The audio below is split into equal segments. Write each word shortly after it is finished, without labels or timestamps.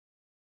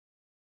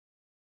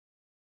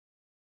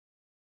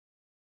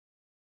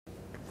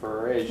For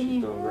her age,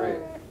 she's doing great.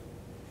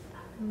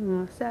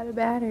 Almost out of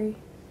battery.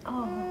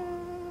 Oh.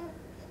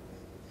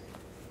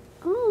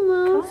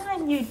 Almost.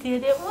 Come on, you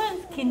did it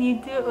once. Can you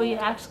do it? Oh,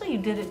 you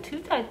did it 2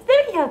 times.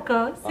 There you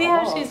go. See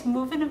how she's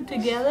moving them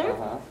together?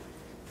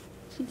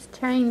 She's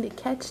trying to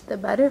catch the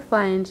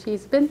butterfly, and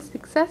she's been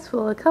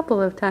successful a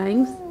couple of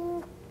times.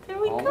 There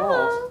we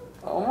go.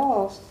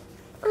 Almost.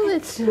 Oh,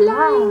 it's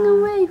flying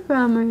away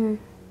from her.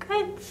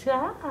 Good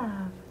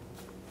job.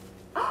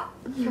 Oh,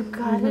 you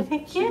got it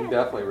again. She can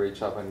definitely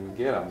reach up and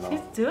get them, though.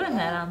 She's doing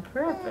that on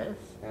purpose.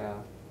 Yeah.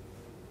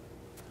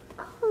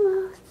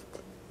 Almost.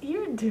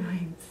 You're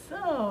doing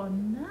so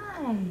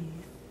nice.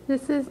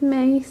 This is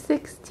May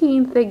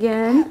 16th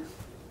again.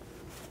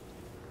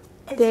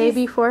 Day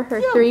before her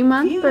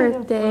 3-month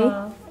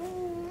birthday.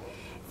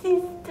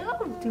 She's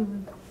still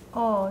doing.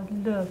 Oh,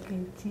 look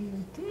at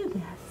you. Do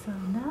that so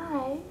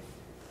nice.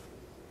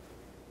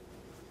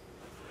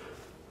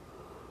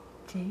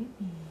 Jaimee.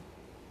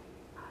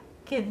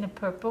 Getting the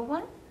purple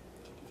one?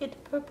 Can you get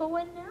the purple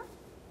one now?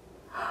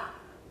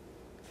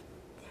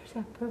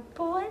 There's a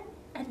purple one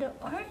and an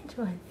orange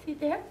one. See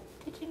there?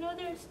 Did you know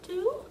there's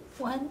 2?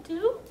 1,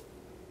 2?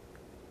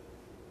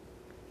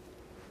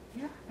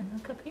 Yeah, and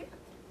look up here.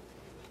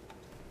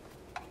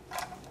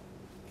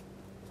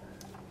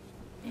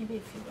 Maybe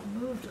if you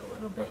moved a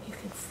little bit, you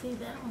could see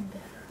that one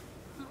better.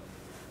 Oh.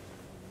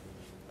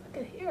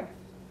 Look at here.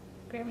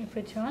 Grammy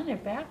put you on there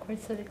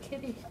backwards so the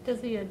kitty,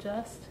 does he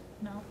adjust?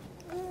 No.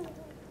 So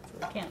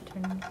we can't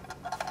turn him.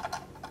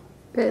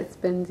 It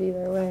spins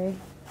either way.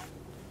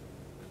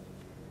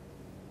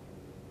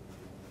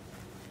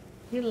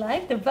 You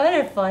like the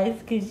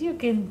butterflies because you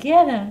can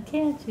get them,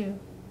 can't you?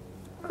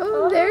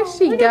 Oh, there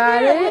she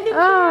got it.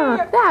 Oh,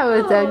 that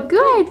was a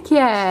good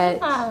catch.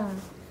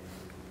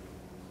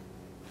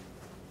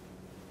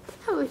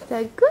 That was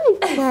a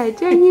good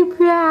catch. Are you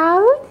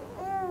proud?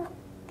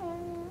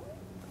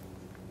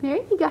 There,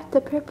 you got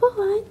the purple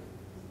one.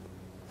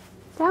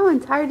 That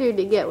one's harder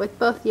to get with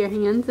both your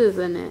hands,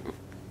 isn't it?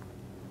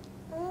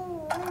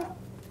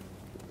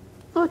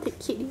 Oh, the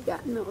kitty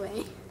got in the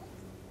way.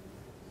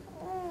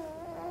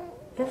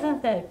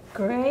 Isn't that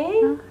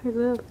great? Oh, her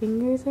little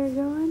fingers are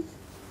going.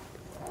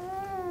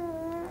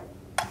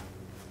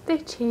 They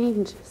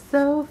change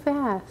so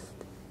fast.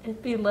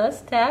 It'd be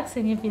less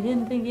taxing if you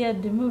didn't think you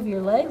had to move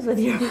your legs with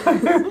your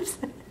arms.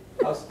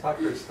 How's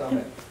Tucker's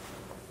stomach?